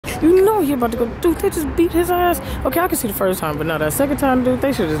You know he about to go. Dude, they just beat his ass. Okay, I can see the first time, but now that second time, dude,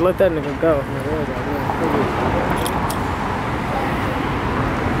 they should just let that nigga go.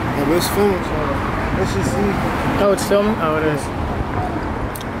 Yeah, it's filming, so let's just see. Oh, it's filming? Oh, it is.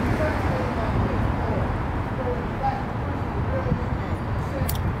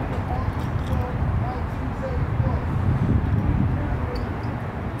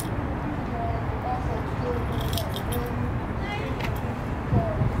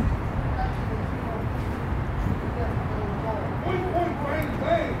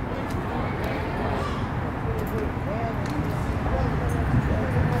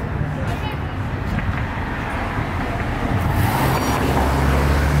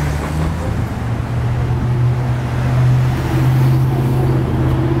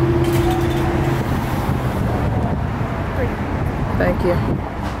 Thank you.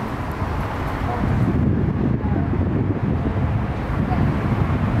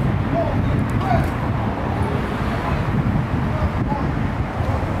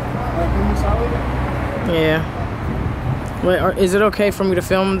 Yeah. Wait, is it okay for me to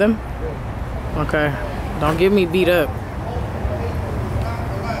film them? Okay. Don't get me beat up.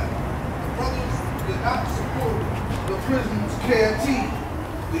 The prison's canteen.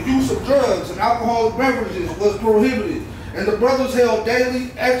 The use of drugs and alcoholic beverages was prohibited. And the brothers held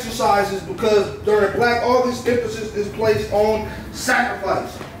daily exercises because during Black August, emphasis is placed on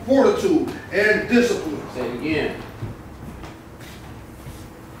sacrifice, fortitude, and discipline. Say it again.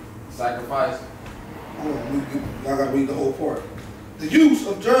 Sacrifice. I gotta read the whole part. The use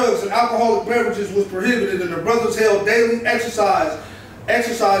of drugs and alcoholic beverages was prohibited, and the brothers held daily exercises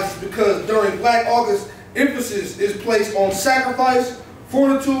because during Black August, emphasis is placed on sacrifice,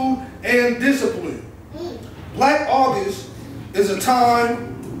 fortitude, and discipline. Black August is a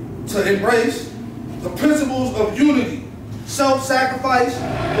time to embrace the principles of unity, self-sacrifice,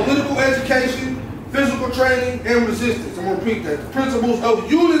 political education, physical training, and resistance. I'm going to repeat that. The principles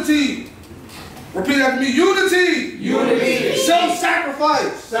of unity. Repeat after me. Unity. Unity.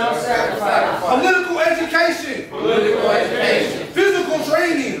 Self-sacrifice. Self-sacrifice. Political education. Political education. Physical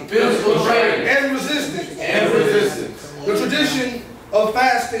training. Physical training. And resistance. And resistance. The tradition of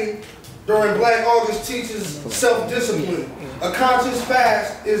fasting during Black August teaches self-discipline. A conscious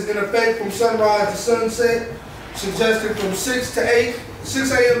fast is in effect from sunrise to sunset, suggested from 6 to 8,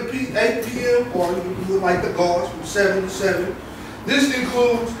 6 a.m. to 8 p.m., or you can do it like the Gauls, from 7 to 7. This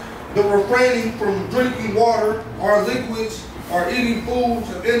includes the refraining from drinking water or liquids or eating foods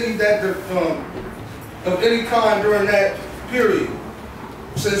of any kind during that period.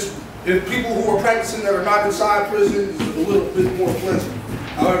 Since if people who are practicing that are not inside prison, it's a little bit more pleasant.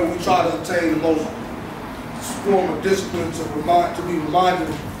 However, we try to obtain the most form of discipline to be reminded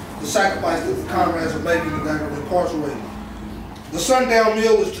of the sacrifice that the comrades are making and that are incarcerated. The sundown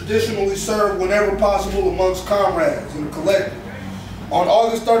meal is traditionally served whenever possible amongst comrades in the collective. On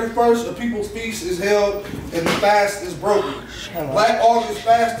August 31st, a people's feast is held and the fast is broken. Black August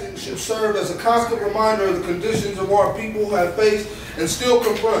fasting should serve as a constant reminder of the conditions of our people have faced and still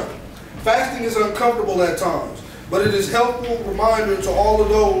confront. Fasting is uncomfortable at times, but it is a helpful reminder to all of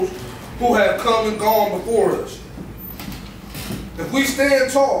those who have come and gone before us. If we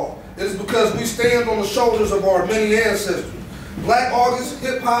stand tall, it is because we stand on the shoulders of our many ancestors. Black August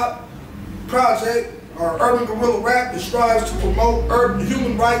Hip Hop Project, or Urban Guerrilla Rap, strives to promote urban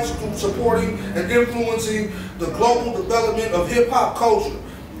human rights through supporting and influencing the global development of hip hop culture,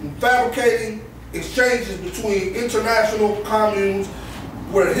 and fabricating exchanges between international communes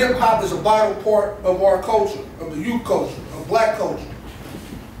where hip hop is a vital part of our culture, of the youth culture, of Black culture.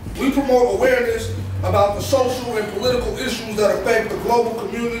 We promote awareness about the social and political issues that affect the global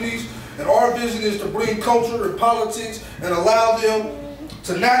communities, and our vision is to bring culture and politics and allow them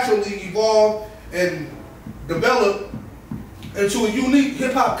to naturally evolve and develop into a unique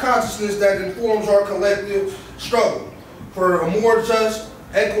hip-hop consciousness that informs our collective struggle for a more just,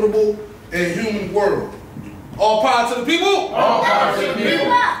 equitable, and human world. All power to the people? All power to the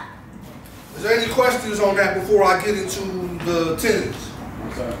people. Is there any questions on that before I get into the tenets?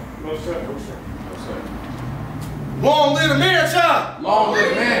 No, sir. Long live the man-child! Long live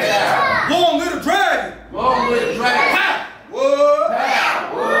the man-child! Long live the dragon! Long live the dragon! Ha! What?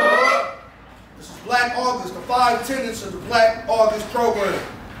 Ha! What? This is Black August, the 5 tenets of the Black August program.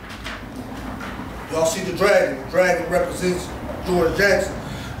 Y'all see the dragon. The dragon represents George Jackson.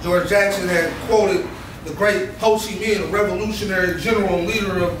 George Jackson had quoted the great Ho Chi Minh, a revolutionary general and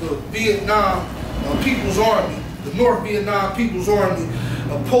leader of the Vietnam People's Army, the North Vietnam People's Army,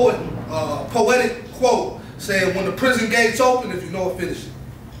 a poetic quote saying, when the prison gates open, if you know it, finish it.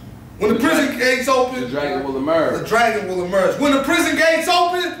 When the prison gates open, the dragon will emerge. The dragon will emerge. When the prison gates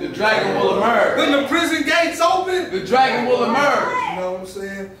open, the dragon will emerge. When the prison gates open, The dragon will emerge. you know what I'm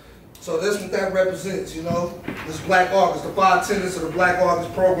saying? So that's what that represents, you know? This Black August, the 5 tenets of the Black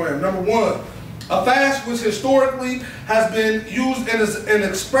August program. Number 1, a fast which historically has been used as an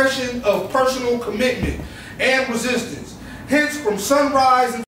expression of personal commitment and resistance. Hence, from sunrise